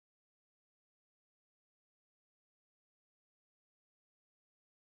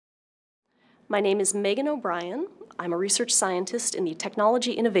My name is Megan O'Brien. I'm a research scientist in the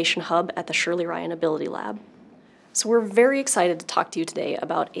Technology Innovation Hub at the Shirley Ryan AbilityLab. So we're very excited to talk to you today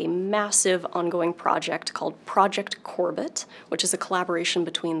about a massive ongoing project called Project Corbett, which is a collaboration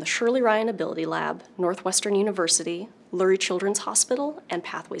between the Shirley Ryan AbilityLab, Northwestern University, Lurie Children's Hospital, and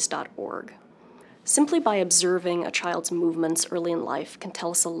Pathways.org. Simply by observing a child's movements early in life can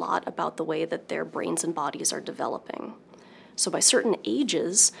tell us a lot about the way that their brains and bodies are developing. So by certain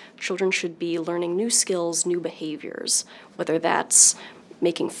ages, children should be learning new skills, new behaviors, whether that's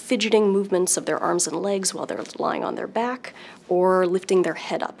making fidgeting movements of their arms and legs while they're lying on their back, or lifting their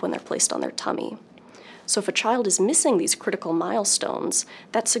head up when they're placed on their tummy. So if a child is missing these critical milestones,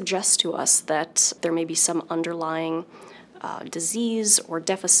 that suggests to us that there may be some underlying disease or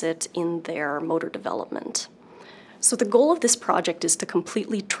deficit in their motor development. So the goal of this project is to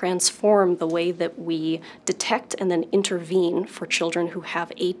completely transform the way that we detect and then intervene for children who have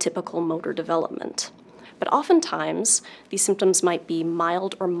atypical motor development. But oftentimes, these symptoms might be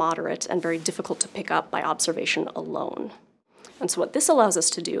mild or moderate and very difficult to pick up by observation alone. And so what this allows us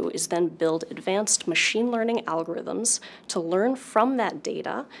to do is then build advanced machine learning algorithms to learn from that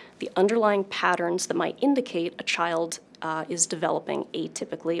data the underlying patterns that might indicate a child is developing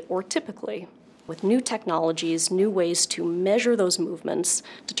atypically or typically. With new technologies, new ways to measure those movements,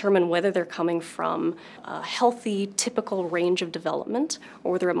 determine whether they're coming from a healthy, typical range of development,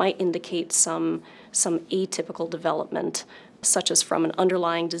 or whether it might indicate some atypical development, such as from an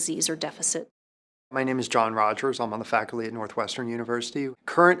underlying disease or deficit. My name is John Rogers. I'm on the faculty at Northwestern University.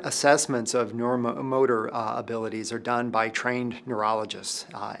 Current assessments of neuromotor abilities are done by trained neurologists,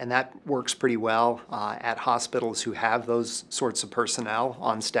 and that works pretty well at hospitals who have those sorts of personnel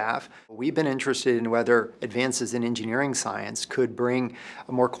on staff. We've been interested in whether advances in engineering science could bring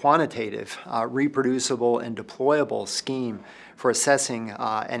a more quantitative, reproducible, and deployable scheme for assessing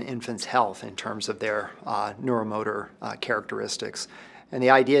an infant's health in terms of their neuromotor characteristics. And the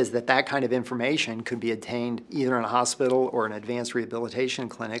idea is that that kind of information could be obtained either in a hospital or an advanced rehabilitation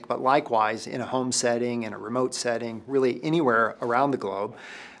clinic, but likewise in a home setting, in a remote setting, really anywhere around the globe,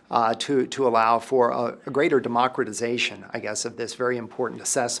 to allow for a greater democratization, I guess, of this very important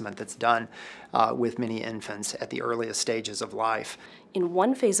assessment that's done with many infants at the earliest stages of life. In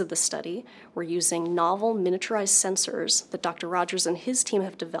one phase of the study, we're using novel miniaturized sensors that Dr. Rogers and his team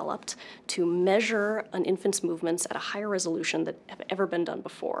have developed to measure an infant's movements at a higher resolution than have ever been done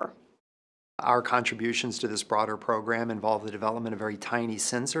before. Our contributions to this broader program involve the development of very tiny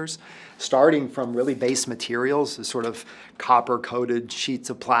sensors, starting from really base materials, the sort of copper-coated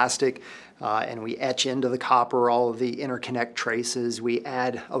sheets of plastic, and we etch into the copper all of the interconnect traces. We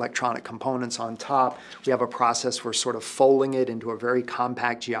add electronic components on top. We have a process for sort of folding it into a very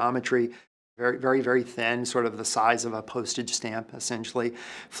compact geometry. Very thin, sort of the size of a postage stamp, essentially.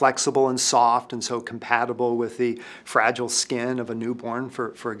 Flexible and soft, and so compatible with the fragile skin of a newborn,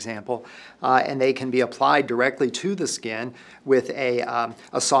 for example. And they can be applied directly to the skin with a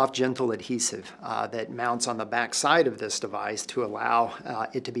soft, gentle adhesive that mounts on the back side of this device to allow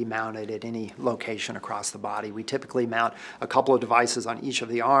it to be mounted at any location across the body. We typically mount a couple of devices on each of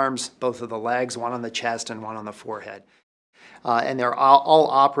the arms, both of the legs, one on the chest and one on the forehead. And they're all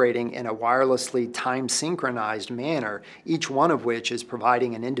operating in a wirelessly time-synchronized manner, each one of which is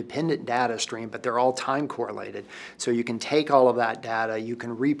providing an independent data stream, but they're all time-correlated. So you can take all of that data, you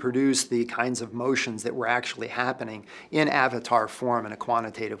can reproduce the kinds of motions that were actually happening in avatar form in a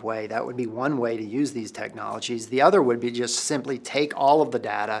quantitative way. That would be one way to use these technologies. The other would be just simply take all of the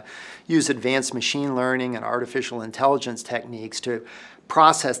data, use advanced machine learning and artificial intelligence techniques to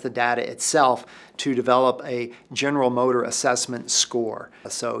process the data itself to develop a general motor assessment score.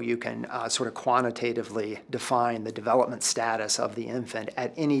 So you can sort of quantitatively define the development status of the infant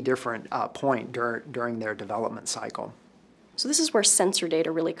at any different point during their development cycle. So this is where sensor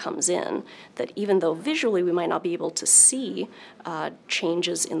data really comes in, that even though visually we might not be able to see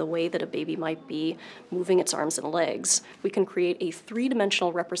changes in the way that a baby might be moving its arms and legs, we can create a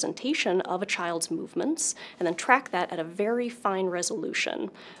three-dimensional representation of a child's movements and then track that at a very fine resolution,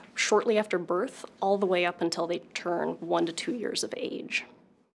 shortly after birth, all the way up until they turn 1 to 2 years of age.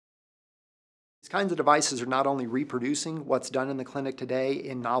 These kinds of devices are not only reproducing what's done in the clinic today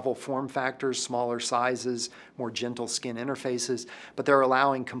in novel form factors, smaller sizes, more gentle skin interfaces, but they're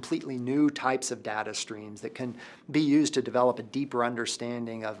allowing completely new types of data streams that can be used to develop a deeper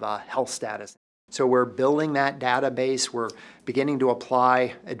understanding of health status. So we're building that database. We're beginning to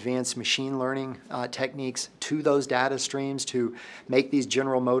apply advanced machine learning techniques to those data streams to make these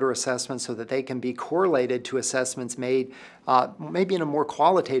general motor assessments so that they can be correlated to assessments made maybe in a more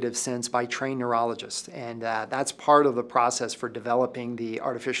qualitative sense by trained neurologists. And that's part of the process for developing the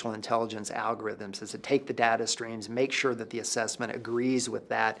artificial intelligence algorithms, is to take the data streams, make sure that the assessment agrees with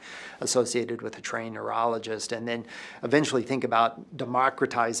that associated with a trained neurologist, and then eventually think about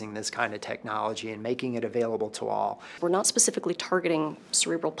democratizing this kind of technology and making it available to all. We're not specifically targeting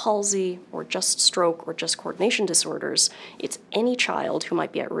cerebral palsy or just stroke or just coordination disorders. It's any child who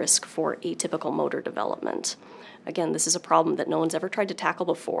might be at risk for atypical motor development. Again, this is a problem that no one's ever tried to tackle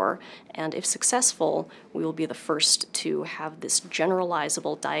before, and if successful, we will be the first to have this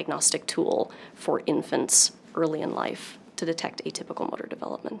generalizable diagnostic tool for infants early in life to detect atypical motor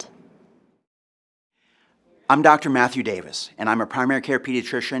development. I'm Dr. Matthew Davis, and I'm a primary care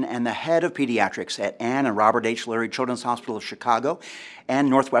pediatrician and the head of pediatrics at Ann and Robert H. Lurie Children's Hospital of Chicago and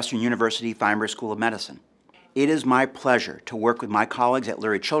Northwestern University Feinberg School of Medicine. It is my pleasure to work with my colleagues at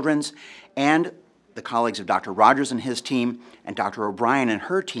Lurie Children's and the colleagues of Dr. Rogers and his team, and Dr. O'Brien and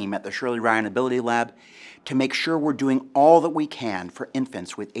her team at the Shirley Ryan AbilityLab to make sure we're doing all that we can for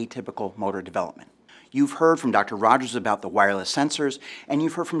infants with atypical motor development. You've heard from Dr. Rogers about the wireless sensors, and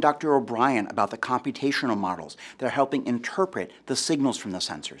you've heard from Dr. O'Brien about the computational models that are helping interpret the signals from the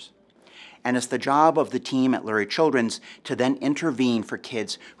sensors. And it's the job of the team at Lurie Children's to then intervene for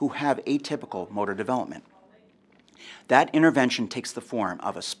kids who have atypical motor development. That intervention takes the form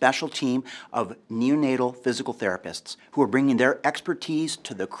of a special team of neonatal physical therapists who are bringing their expertise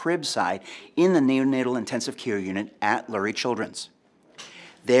to the crib side in the neonatal intensive care unit at Lurie Children's.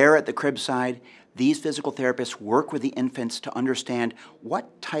 There at the crib side, these physical therapists work with the infants to understand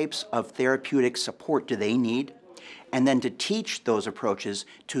what types of therapeutic support do they need, and then to teach those approaches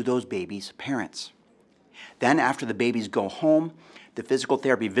to those babies' parents. Then after the babies go home, the physical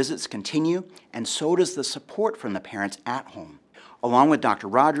therapy visits continue, and so does the support from the parents at home. Along with Dr.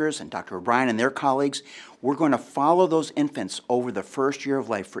 Rogers and Dr. O'Brien and their colleagues, we're going to follow those infants over the first year of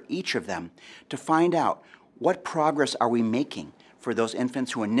life for each of them to find out what progress are we making for those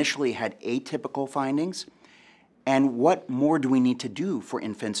infants who initially had atypical findings, and what more do we need to do for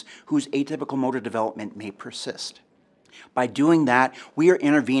infants whose atypical motor development may persist. By doing that, we are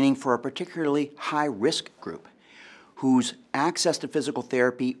intervening for a particularly high-risk group whose access to physical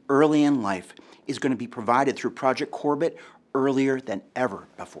therapy early in life is going to be provided through Project Corbett earlier than ever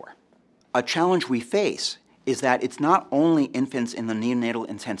before. A challenge we face is that it's not only infants in the neonatal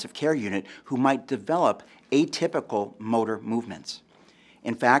intensive care unit who might develop atypical motor movements.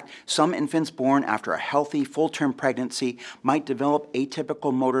 In fact, some infants born after a healthy full-term pregnancy might develop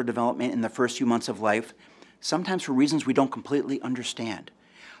atypical motor development in the first few months of life, sometimes for reasons we don't completely understand.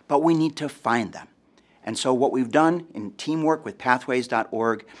 But we need to find them. And so what we've done in teamwork with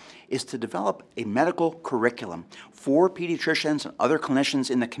pathways.org is to develop a medical curriculum for pediatricians and other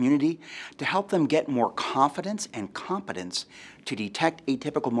clinicians in the community to help them get more confidence and competence to detect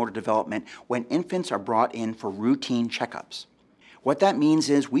atypical motor development when infants are brought in for routine checkups. What that means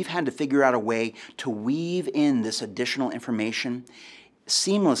is we've had to figure out a way to weave in this additional information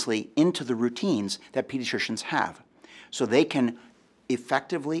seamlessly into the routines that pediatricians have, so they can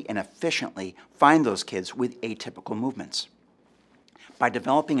effectively and efficiently find those kids with atypical movements. By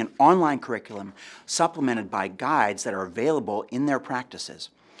developing an online curriculum supplemented by guides that are available in their practices,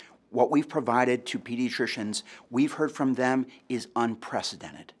 what we've provided to pediatricians, we've heard from them, is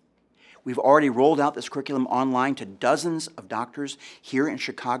unprecedented. We've already rolled out this curriculum online to dozens of doctors here in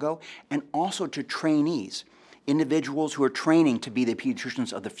Chicago and also to trainees, individuals who are training to be the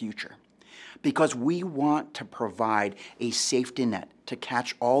pediatricians of the future. Because we want to provide a safety net to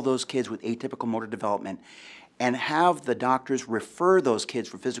catch all those kids with atypical motor development and have the doctors refer those kids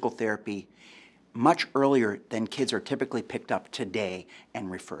for physical therapy much earlier than kids are typically picked up today and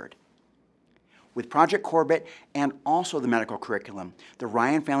referred. With Project Corbett and also the medical curriculum, the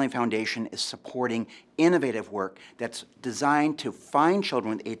Ryan Family Foundation is supporting innovative work that's designed to find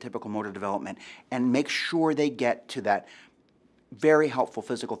children with atypical motor development and make sure they get to that very helpful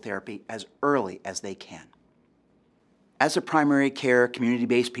physical therapy as early as they can. As a primary care,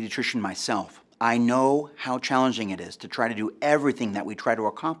 community-based pediatrician myself, I know how challenging it is to try to do everything that we try to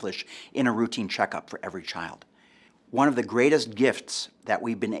accomplish in a routine checkup for every child. One of the greatest gifts that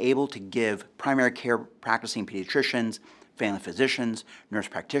we've been able to give primary care practicing pediatricians, family physicians, nurse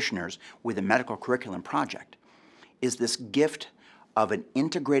practitioners with the medical curriculum project is this gift of an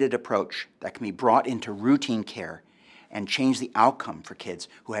integrated approach that can be brought into routine care and change the outcome for kids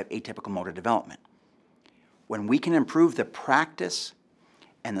who have atypical motor development. When we can improve the practice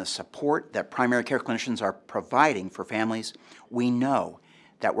and the support that primary care clinicians are providing for families, we know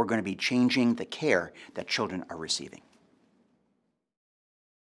that we're going to be changing the care that children are receiving.